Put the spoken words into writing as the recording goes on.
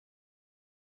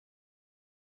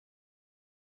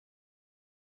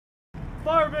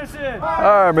Fire mission!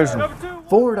 Fire mission.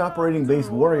 Forward Operating Base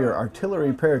Warrior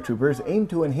Artillery Paratroopers aim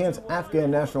to enhance Afghan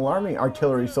National Army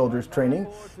artillery soldiers' training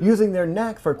using their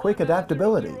knack for quick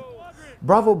adaptability.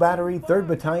 Bravo Battery, 3rd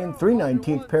Battalion,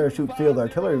 319th Parachute Field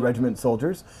Artillery Regiment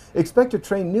soldiers expect to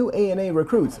train new ANA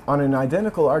recruits on an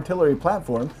identical artillery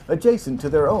platform adjacent to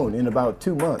their own in about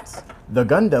 2 months. The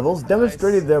Gun Devils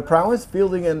demonstrated their prowess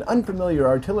fielding an unfamiliar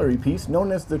artillery piece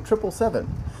known as the 777.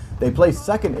 They placed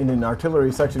second in an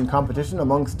artillery section competition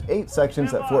amongst 8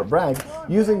 sections at Fort Bragg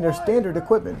using their standard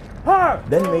equipment,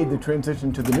 then made the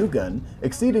transition to the new gun,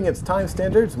 exceeding its time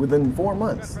standards within 4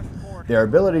 months. Their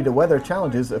ability to weather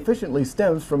challenges efficiently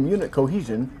stems from unit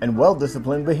cohesion and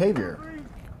well-disciplined behavior.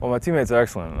 Well, my teammates are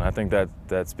excellent, and I think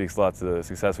that speaks a lot to the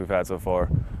success we've had so far.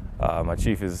 My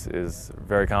chief is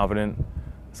very confident,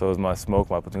 so is my smoke,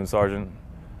 my platoon sergeant,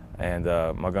 and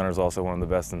my gunner is also one of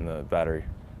the best in the battery.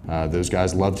 Those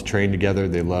guys love to train together.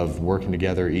 They love working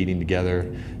together, eating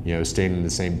together, staying in the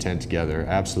same tent together.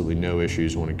 Absolutely no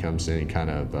issues when it comes to any kind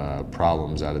of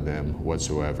problems out of them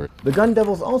whatsoever. The Gun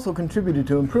Devils also contributed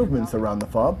to improvements around the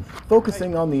FOB,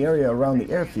 focusing on the area around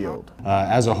the airfield.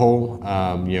 As a whole,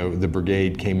 the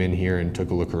brigade came in here and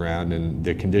took a look around, and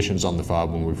the conditions on the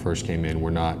FOB when we first came in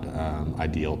were not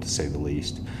ideal, to say the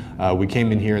least. We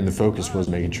came in here and the focus was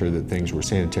making sure that things were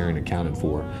sanitary and accounted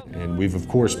for. And we've of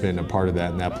course been a part of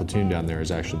that, and that platoon down there has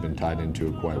actually been tied into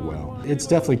it quite well. It's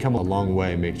definitely come a long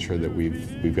way making sure that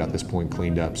we've got this point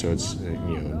cleaned up so it's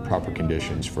in proper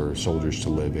conditions for soldiers to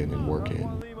live in and work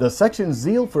in. The section's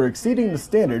zeal for exceeding the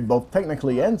standard both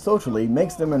technically and socially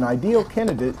makes them an ideal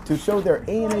candidate to show their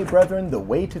ANA brethren the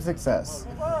way to success.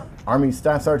 Army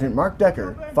Staff Sergeant Mark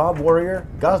Decker, FOB Warrior,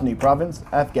 Ghazni Province,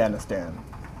 Afghanistan.